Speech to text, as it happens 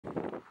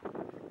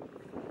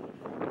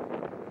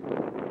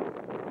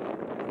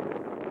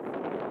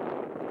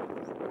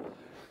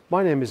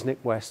My name is Nick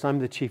West. I'm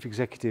the Chief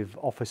Executive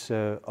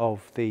Officer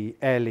of the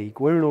Air League.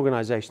 We're an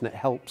organisation that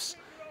helps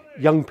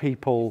young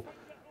people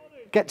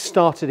get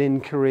started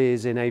in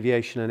careers in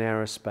aviation and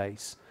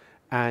aerospace.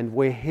 And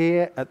we're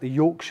here at the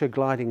Yorkshire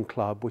Gliding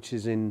Club, which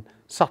is in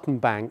Sutton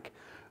Bank,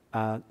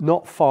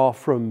 not far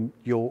from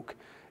York,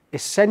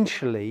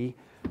 essentially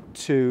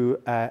to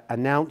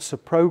announce a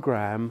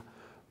programme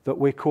that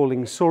we're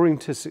calling Soaring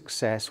to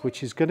Success,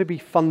 which is going to be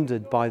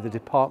funded by the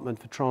Department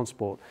for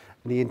Transport.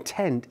 And the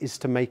intent is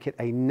to make it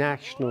a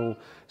national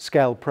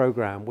scale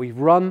programme. We've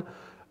run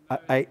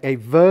a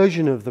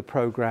version of the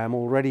programme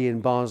already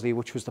in Barnsley,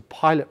 which was the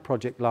pilot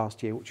project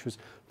last year, which was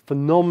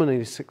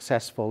phenomenally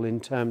successful in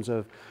terms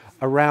of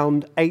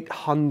around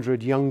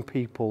 800 young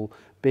people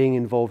being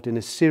involved in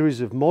a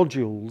series of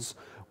modules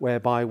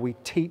whereby we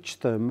teach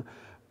them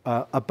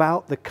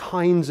about the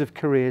kinds of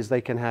careers they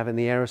can have in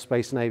the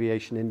aerospace and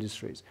aviation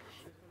industries.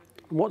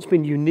 What's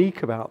been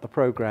unique about the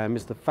programme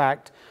is the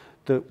fact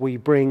that we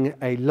bring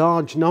a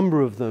large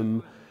number of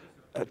them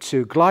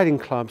to gliding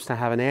clubs to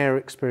have an air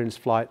experience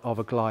flight of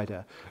a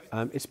glider.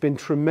 It's been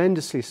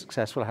tremendously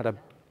successful, had a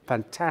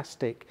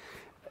fantastic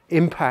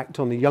impact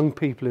on the young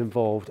people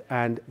involved,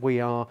 and we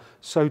are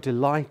so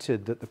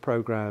delighted that the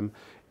programme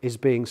is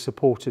being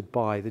supported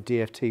by the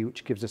DFT,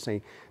 which gives us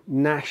a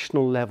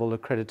national level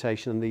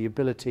accreditation and the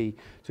ability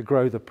to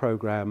grow the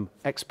programme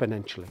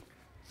exponentially.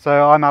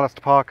 So I'm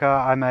Alistair Parker,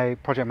 I'm a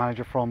project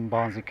manager from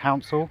Barnsley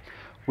Council.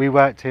 We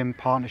worked in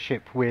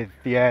partnership with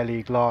the Air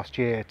League last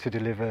year to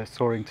deliver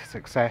Soaring to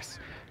Success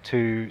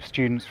to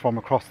students from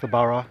across the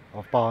borough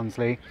of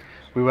Barnsley.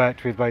 We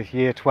worked with both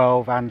Year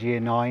 12 and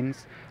Year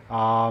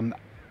 9s,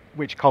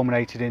 which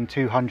culminated in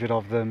 200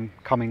 of them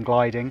coming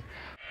gliding.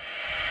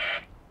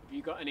 Have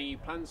you got any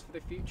plans for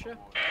the future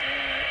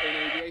in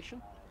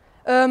aviation?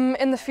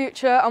 In the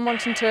future, I'm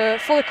wanting to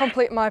fully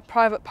complete my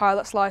private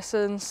pilot's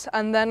licence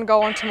and then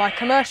go on to my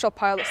commercial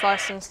pilot's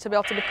licence to be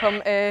able to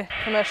become a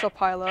commercial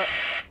pilot.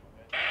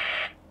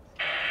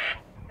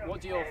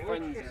 What do your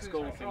friends at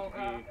school think of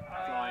you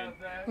flying?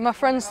 My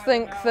friends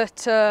think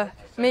that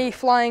me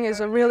flying is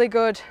a really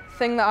good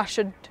thing that I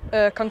should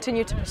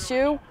continue to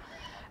pursue,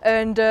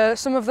 and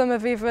some of them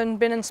have even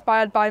been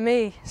inspired by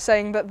me,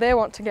 saying that they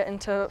want to get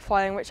into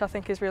flying, which I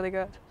think is really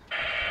good.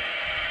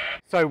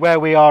 So where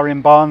we are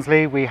in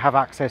Barnsley, we have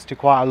access to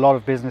quite a lot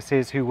of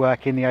businesses who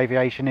work in the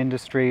aviation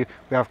industry.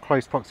 We have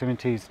close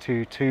proximities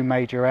to two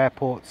major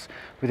airports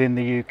within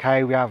the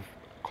UK. We have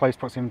close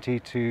proximity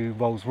to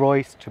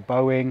Rolls-Royce, to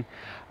Boeing,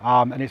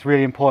 and it's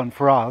really important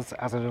for us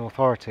as an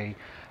authority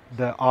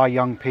that our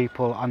young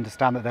people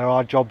understand that there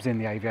are jobs in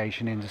the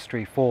aviation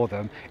industry for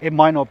them. It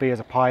might not be as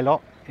a pilot,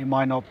 it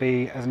might not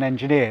be as an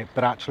engineer,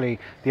 but actually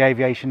the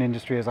aviation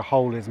industry as a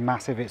whole is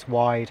massive, it's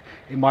wide.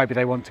 It might be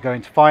they want to go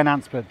into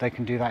finance, but they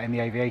can do that in the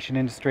aviation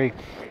industry.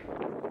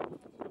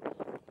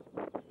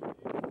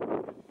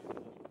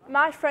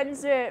 My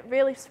friends are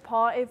really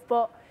supportive,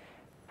 but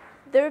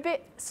they're a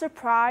bit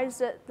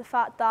surprised at the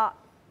fact that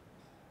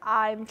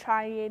I'm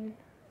trying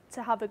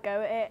to have a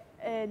go at it,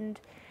 and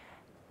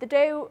they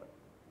don't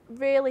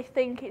really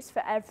think it's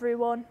for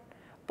everyone,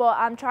 but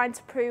I'm trying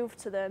to prove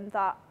to them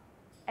that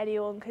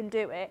anyone can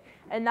do it,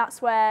 and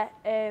that's where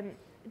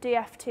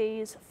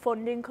DFT's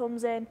funding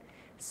comes in.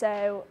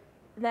 So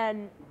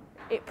then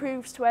it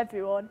proves to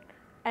everyone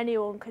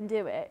anyone can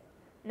do it,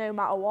 no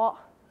matter what,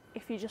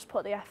 if you just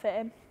put the effort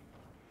in.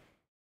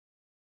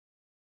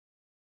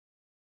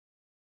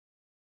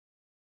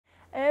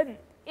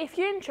 If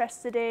you're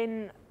interested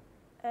in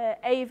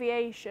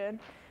aviation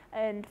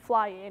and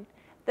flying,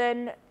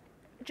 then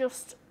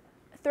just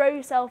throw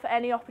yourself at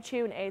any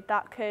opportunity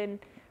that can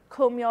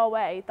come your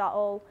way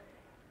that'll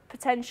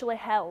potentially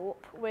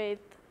help with,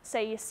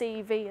 say, your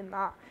CV and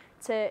that,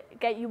 to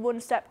get you one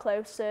step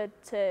closer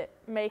to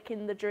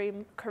making the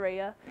dream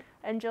career,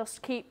 and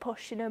just keep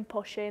pushing and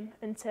pushing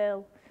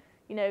until,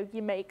 you know,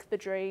 you make the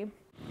dream.